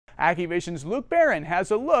AggieVision's Luke Barron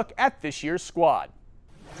has a look at this year's squad.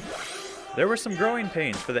 There were some growing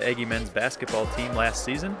pains for the Aggie men's basketball team last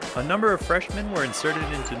season. A number of freshmen were inserted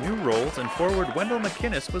into new roles, and forward Wendell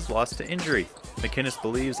McInnes was lost to injury. McInnes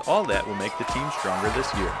believes all that will make the team stronger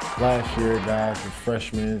this year. Last year, guys were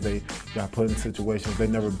freshmen. They got put in situations they've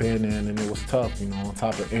never been in, and it was tough, on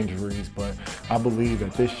top of injuries. But I believe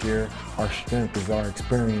that this year, our strength is our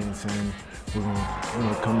experience, and we're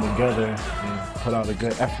going to come together and put out a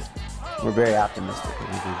good effort. We're very optimistic. I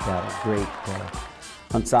think we've got a great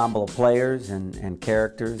ensemble of players and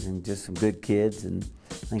characters and just some good kids, and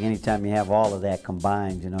I think anytime you have all of that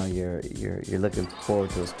combined, you're looking forward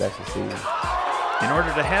to a special season. In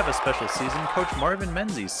order to have a special season, Coach Marvin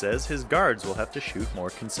Menzies says his guards will have to shoot more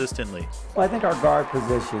consistently. Well, I think our guard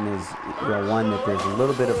position is one that there's a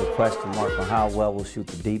little bit of a question mark on how well we'll shoot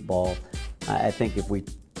the deep ball. I think if we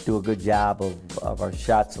do a good job of our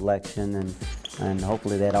shot selection and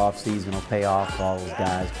hopefully that off-season will pay off for all those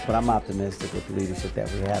guys. But I'm optimistic with the leadership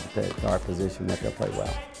that we have at our position that they'll play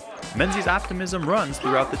well. Menzies' optimism runs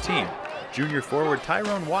throughout the team. Junior forward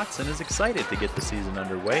Tyrone Watson is excited to get the season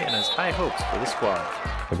underway and has high hopes for the squad.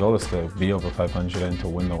 The goal is to be over 500 and to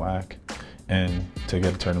win the WAC and to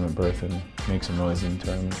get a tournament berth and make some noise in the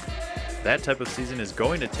tournament. That type of season is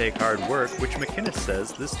going to take hard work, which McInnes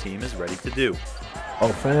says this team is ready to do. Oh,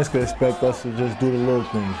 fans can expect us to just do the little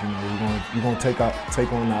things. We're going to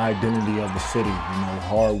take on the identity of the city.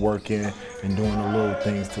 Hard working and doing the little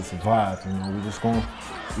things to survive. We're just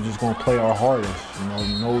going to play our hardest.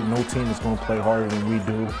 No team is going to play harder than we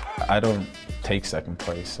do. I don't take second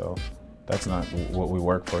place, so that's not what we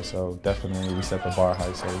work for. So definitely we set the bar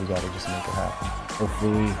high, so we got to just make it happen.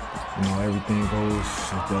 Hopefully, everything goes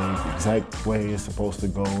the exact way it's supposed to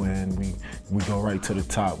go, and we go right to the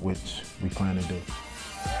top, which we plan to do.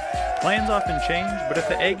 Plans often change, but if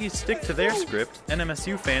the Aggies stick to their script,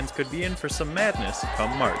 NMSU fans could be in for some madness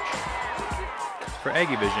come March. For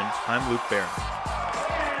AggieVision, I'm Luke Barron.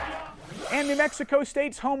 And New Mexico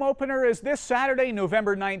State's home opener is this Saturday,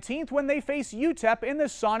 November 19th, when they face UTEP in the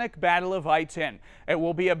Sonic Battle of I-10. It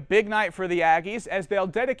will be a big night for the Aggies as they'll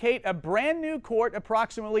dedicate a brand new court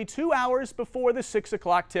approximately 2 hours before the 6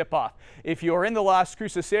 o'clock tip-off. If you're in the Las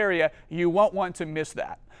Cruces area, you won't want to miss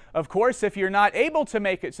that. Of course, if you're not able to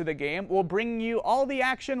make it to the game, we'll bring you all the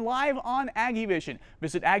action live on AggieVision.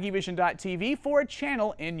 Visit AggieVision.tv for a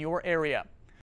channel in your area.